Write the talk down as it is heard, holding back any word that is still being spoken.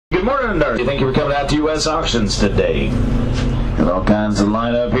Good morning, Darcy. Thank you for coming out to U.S. Auctions today. Got all kinds of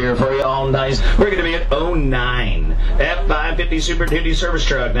lineup here for you, all nice. We're going to be at 09 F550 Super Duty service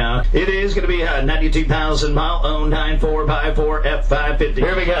truck now. It is going to be a 92,000 mile 09 4x4 F550.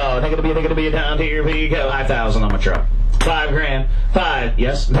 Here we go. They're going to be down here. Here we go. 5,000 on my truck. $5,000. 5.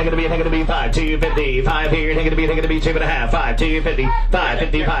 Yes. They're going to be 5. 250. 5 here. They're going to be 2.5. 5. 250. 5.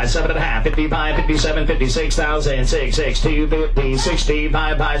 55. 7.5. 55. 57. 56,000. 6. 6. 250.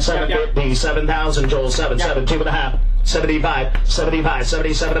 65. 5. 750. 7,000. Joel. 7. 7. 2.5. 75,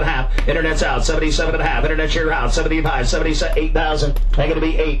 77.5. Internet's out. 77.5. Internet's your out. 75, 78,000. They're going to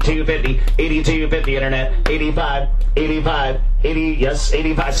be 8, 250, 8250. Internet 85, 85, 80. Yes,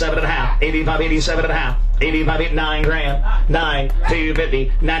 85, 7.5. 85, 87.5. 85, 9 grand. 9,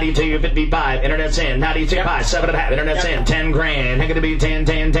 250, 92, 55. Internet's in. 92, 5, 7.5. Internet's in. 10 grand. They're going to be 10,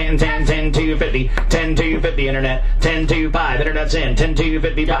 10, 10, 10, 10, 250, 10, 250. Internet 10, 2, 5. Internet's in. 10,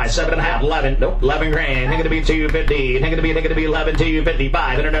 255. 7.5. 11. Nope. 11 grand. They're going to be 250. They're going to be 11,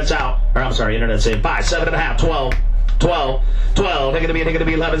 255. Internet's out. Or I'm sorry, internet's in. 5, 7.5, 12. 12. They're going to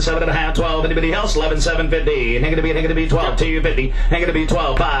be 11, 7.5, 12. Anybody else? 11, 750. They're going to be 12, 250. They're going to be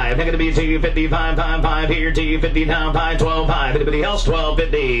 12, 5. They're going to be 250, 5, 5, 5 here, 250 down, 5, 12, 5. Anybody else? 12,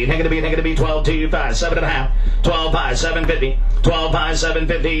 50. They're going to be 12, 2, 5, 7.5, 12, 5, 750. 12, 5,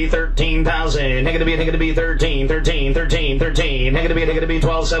 750, 13,000. They're going to be 13, 13, 13, 13. They're going to be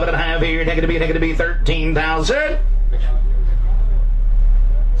 12, 7.5 here. They're going to be 13,000.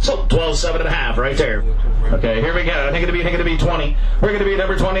 So 12, 7.5 right there. Okay, here we go. They're going to be 20. We're going to be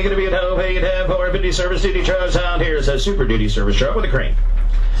number 20. Going to be an 08 F450 service duty truck out here. It's a super duty service truck with a crane.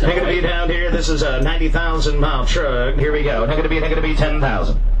 They're going to be down here. This is a 90,000 mile truck. Here we go. They're going to be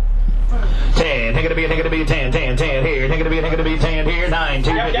 10,000. 10. They're going to be 10, 10, 10 here. They're going to be 10 here. 9,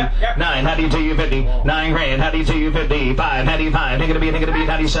 250. 9, how do you 250? 9 grand, how do you 250? 5, how do you 5? They're going to be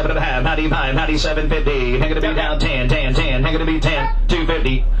 97.5. 95, 97.50. They're going to be down 10, 10, 10. They're going to be 10,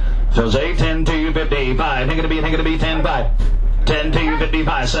 250. Jose, 10, 250. 5. They're going to be 10, 5. 10,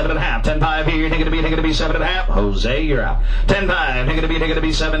 255, 7.5. 10, 5 here. They're going to be 7.5. Jose, you're out. 10, 5. They're going to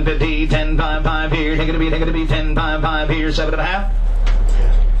be 750. 10, 5, 5 here. They're going to be 10, 5, 5 here. 7.5.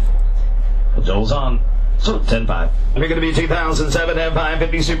 Joel's on. So 10.5. We're going to be 2007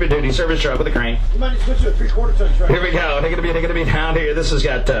 F550 Super Duty service truck with a crane. You might switch to a 3/4 ton truck. Here we go. They're going to be down here. This has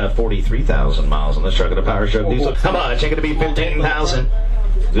got 43,000 miles on this truck. A power stroke diesel. How much? They're going to be 15,000.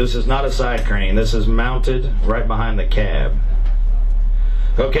 This is not a side crane. This is mounted right behind the cab.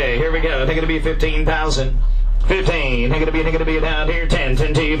 Okay, here we go. They're going to be 15,000. 15. They're going to be down here. 10,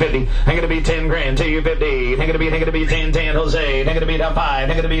 10, 250. They're going to be 10 grand, 250. They're going to be 10, 10, Jose. They're going to be down 5.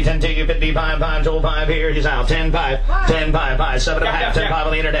 They're going to be 10, 250, 5, 5, Joel, 5 here. He's out. 10, 5, 10, 5, 5, 7.5, 10, 5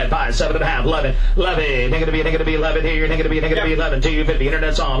 on the internet. 5, 7.5, 11, 11. They're going to be 11 here. They're going to be 11, 250.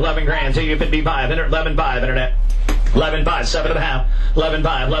 Internet's on. 11 grand, 255. 11, 5, internet. 11, 5, 7.5. 11,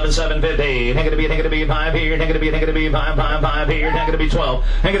 5, 11, 750. They're going to be 5 here. They're going to be 5, 5, 5 here. They're going to be 12.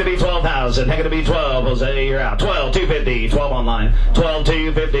 They're going to be 12,000. They're going to be 12. Jose, you're out. 12, 250. 12 online. 12,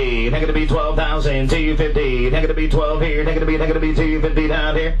 250. They're going to be 12,000. 250. They're going to be 12 here. They're going to be 250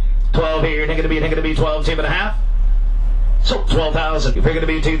 down here. 12 here. They're going to be 12, 2.5. So 12,000. You're going to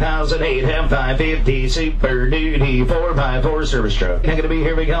be 2008 F550 Super Duty 4x4 service truck. They're going to be,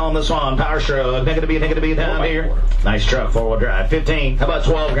 here we go on this one, power stroke. They're going to be down here. Nice truck, 4-wheel drive. 15. How about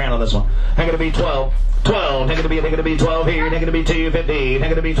 12 grand on this one? They're going to be 12. 12. They're going to be 12 here. They're going to be 250. They're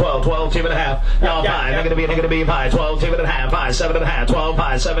going to be 12. 12, 2.5. No, 5. They're going to be 5. 12, 2.5. 5, 7.5. 12,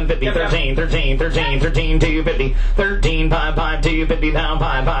 5, 750. 13, 13, 13, 13, 250. 13, 5, 5, 250. Down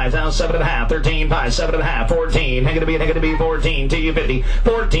 5, 5. Down 7.5. 13, 5, 7.5. 14. They're going to be 14, 250.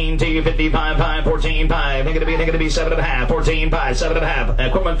 14, 250. 5, 5, 14, 5. They're going to be 7.5. 14, 5, 7.5.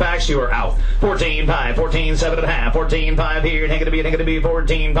 Equipment facts, you are out. 14, 5, 14, 7.5. 14, 5 here. They're going to be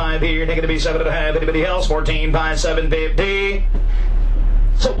 14, 5 here. They're going to be 7.5. Anybody else? 14, 5, 750.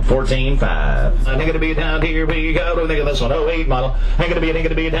 So 14, 5. They're going to be down here. We go. Look at this one. 08 model. They're going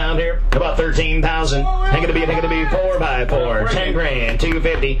to be down here. About 13,000. They're going to be 4x4. 10 grand.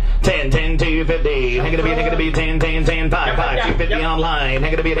 250. 10, 10, 250. They're going to be 10, 10, 10, 5, 5, 250 online.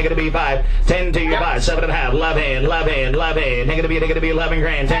 They're going to be 5, 10, 2, 5, 7.5, 11, 11, 11. They're going to be 11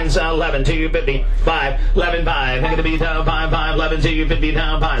 grand. 10, 11, 250, 5, 11, 5. They're going to be down 5, 5, 11, 250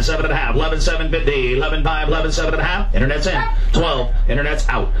 down 5, 7.5, 11, 750, 11, 5, 11, 7.5. Internet's in. 12. Internet's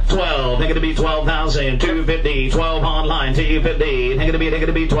out. 12. They're going to be 12,000. 250. 12 online. 250. They're going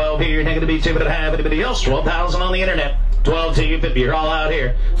to be 12 here. They're going to be 2.5. Anybody else? 12,000 on the internet. 12, 250. You're all out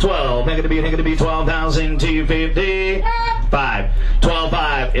here. 12. Going to be 12,250. 5.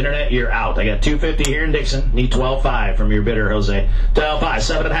 12.5. Internet, you're out. I got 250 here in Dixon. Need 12.5 from your bidder, Jose. 12.5.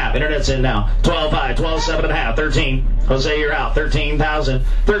 7.5. Internet's in now. 12.5. 12.7.5. 13. Jose, you're out. 13,000.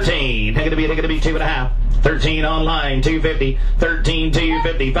 13. Going to be 2.5. 13 online, 250, 13,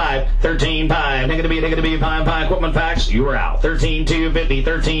 250, 5, 13, 5, going to be 5, 5, equipment facts, you are out, 13, 250,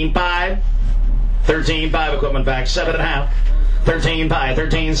 13, 5, 13, 5, equipment facts, 7.5, 13, 5,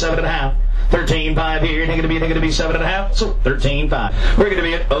 13, 7.5, 13, 5 here, going to be 7.5, so 13, 5. We're going to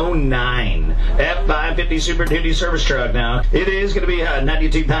be at 09 F550 Super Duty service truck now. It is going to be a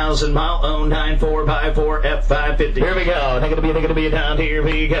 92,000 mile 09454 F550. Here we go. Going to be down here. Here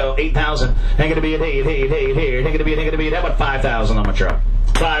we go. 8,000. Going to be at 8 here. Going to be how about 5,000 on my truck?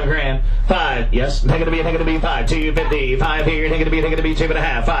 5 grand. 5. Yes. Going to be 5. 250. 5 here. Going to be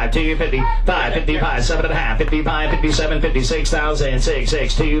 2.5. 5. 250. 5. 55. 7.5. 55. 57. 56,000. 6.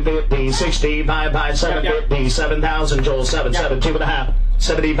 6. 250. 60. 5. 5. 750. 7,000. Joel. 7. 7. 2.5.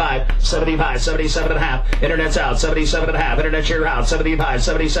 75, 75, 77.5. Internet's out. 77.5. Internet's your out. 75,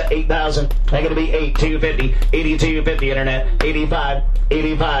 77, 8,000. I'm gonna be 8, 250, 8250. Internet, 85,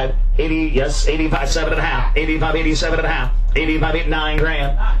 85, 80. Yes, 85, 7.5. 85, 87.5. 85, 9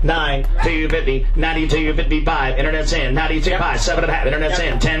 grand. 9, 250, 92, 55. Internet's in. 92, 5, 7.5. Internet's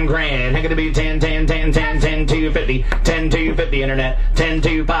in. 10 grand. I'm gonna be 10, 10, 10, 10, 10, 250, 10, 250. Internet, 10,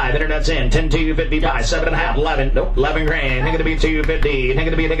 2, 5. Internet's in. 10, 255, 7.5, 11. Nope, 11 grand. I'm gonna be 250. Going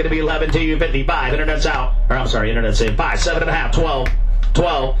to be 11, 255. Internet's out. Or I'm sorry, internet's in. 5, 7.5, 12.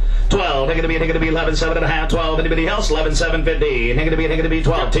 12, 12. Going to be 11, 7.5, 12. Anybody else? 11, 750. Going to be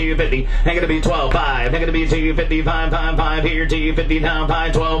 12, 250. Going to be 12, 5. Going to be 250, 5, 5, 5 here. 250 down,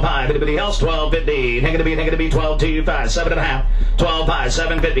 5, 12, 5. Anybody else? 12, 50. Going to be 12, 2, 5, 7.5. 12, 5,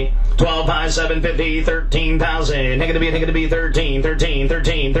 750. 12, 5, 750. 13,000. Going to be 13, 13,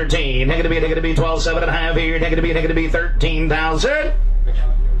 13, 13. Going to be 12, 7.5 here. Going to be 13,000.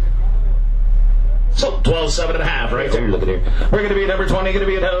 So 12.7.5 right there. Look at here. We're going to be number 20. Going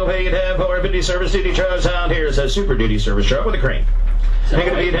to be at 08F450 service duty trucks out here. It's a super duty service truck with a crane. We're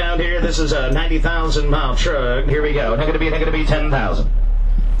going to be down here. This is a 90,000 mile truck. Here we go. We're going to be 10,000.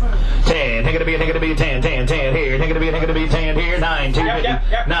 10. Going to be 10, 10, 10 here. Going to be 10 here. 9,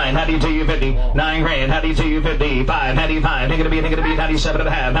 250. 9, how do you 250? 9 grand. How do you 250? 5, how do you 5? Going to be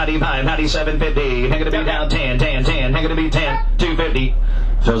 97.5. 95, 97.50. Going to be down 10, 10, 10. Going to be 10, 250.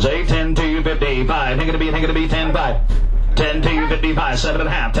 Jose, 10, 250, 5. Going to be 10, 5. 10, 255,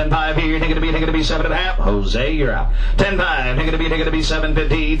 7.5. 10, 5 here. Going to be 7.5. Jose, you're out. 10, 5. Going to be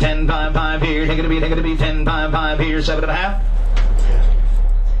 750. 10, 5, 5 here. Going to be 10, 5, 5 here. 7.5.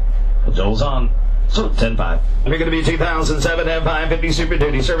 Joel's on. So 10.5. We're going to be 2007 F550 Super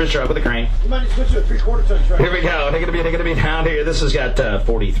Duty service truck with a crane. You might switch to a 3/4 ton truck. Here we go. They're going to be down here. This has got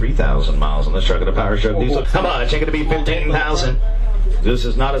 43,000 miles on this truck with a power stroke diesel. How much? It's going to be 15,000. This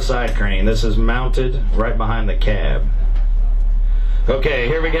is not a side crane. This is mounted right behind the cab. Okay,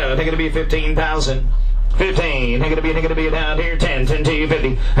 here we go. They're going to be 15,000. 15. They're going to be down here. 10, 10,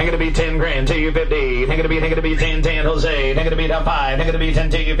 250. They're going to be 10 grand. 250. They're going to be 10, 10. Jose. They're going to be down 5. They're going to be 10,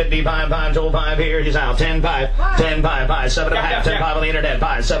 250. 5, 5. Joel 5 here. He's out. 10, 5. 10, 5, 5. 7.5. 10, 5 on the internet.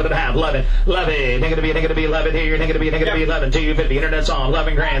 5, 7.5. 11. 11. They're going to be 11 here. They're going to be 11. 250. Internet's on.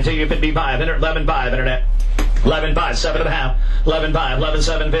 11 grand. 255. 11, 5. Internet. 11, 5, 7.5, 11, 5, 11,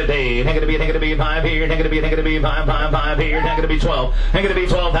 750. Going to be 5 here. Going to be 5, 5, 5 here. Going to be 12. Going to be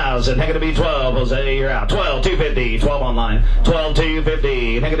 12,000. Going to be 12. Jose, you're out. 12, 250. 12 online. 12,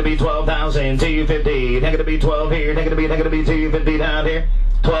 250. Going to be 12,000. 250. Going to be 12 here. Going to be 250 down here.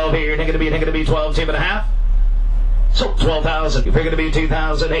 12 here. Going to be 12, 2.5. So 12,000. You're going to be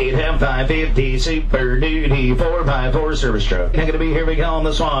 2008 F550 Super Duty 4x4 service truck. Going to be, here we go on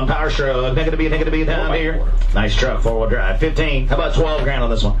this one, power stroke. Going to be down here. Nice truck, 4-wheel drive. 15. How about 12 grand on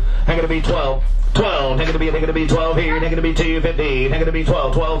this one? Going to be 12. 12. They're going to be 12 here. They're going to be 250. They're going to be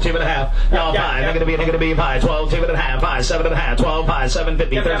 12. 12, 2.5. No, 5. They're going to be 5. 12, 2.5. 5, 7.5. 12, 5,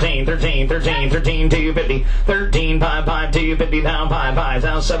 750. 13, 13, 13, 13, 250. 13, 5, 5, 250. Down 5, 5.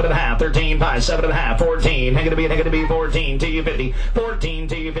 Down 7.5. 13, 5, 7.5. 14. They're going to be 14, 250. 14,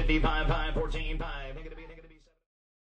 250. 5, 5, 14, 5.